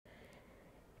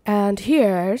And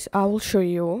here I will show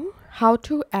you how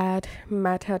to add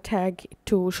meta tag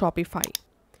to Shopify.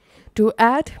 To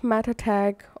add meta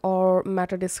tag or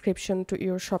meta description to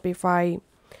your Shopify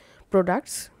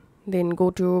products, then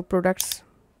go to products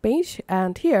page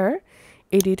and here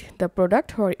edit the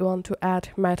product where you want to add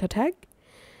meta tag,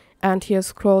 and here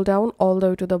scroll down all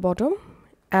the way to the bottom,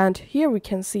 and here we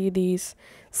can see this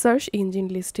search engine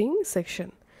listing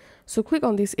section. So click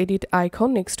on this edit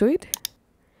icon next to it,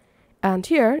 and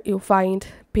here you'll find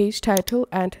page title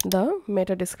and the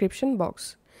meta description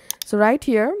box. So right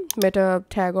here meta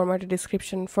tag or meta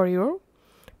description for your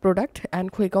product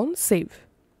and click on save.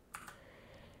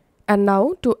 And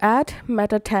now to add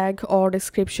meta tag or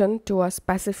description to a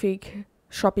specific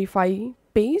Shopify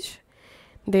page,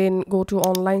 then go to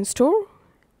online store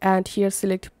and here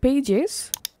select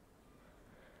pages,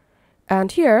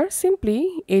 and here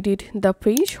simply edit the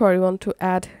page where you want to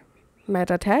add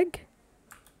meta tag.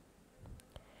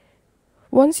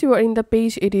 Once you are in the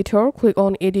page editor, click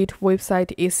on edit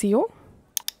website SEO,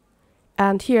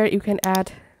 and here you can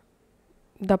add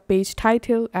the page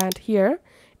title and here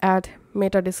add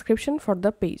meta description for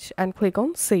the page and click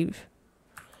on save.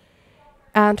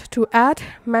 And to add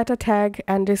meta tag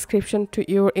and description to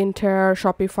your entire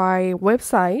Shopify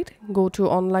website, go to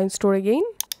online store again,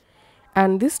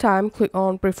 and this time click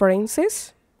on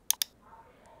preferences,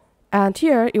 and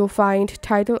here you'll find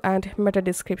title and meta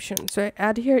description. So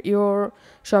add here your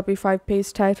Shopify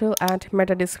page title and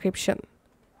meta description.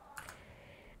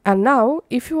 And now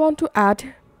if you want to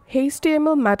add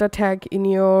HTML meta tag in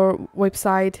your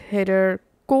website header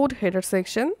code header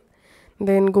section,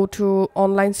 then go to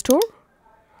online store,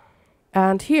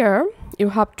 and here you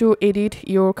have to edit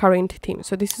your current theme.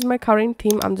 So this is my current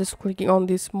theme. I'm just clicking on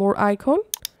this more icon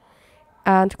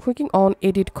and clicking on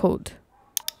edit code,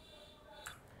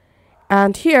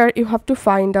 and here you have to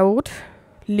find out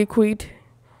liquid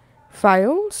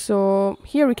file. So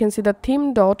here we can see the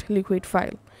theme.liquid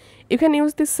file. You can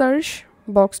use this search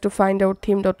box to find out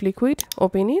theme.liquid,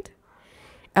 open it,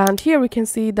 and here we can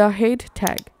see the head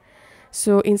tag.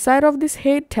 So inside of this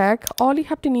head tag, all you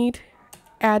have to need,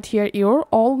 add here your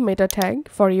all meta tag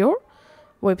for your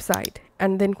website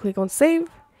and then click on save,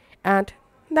 and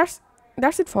that's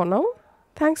it for now.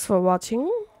 Thanks for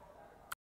watching.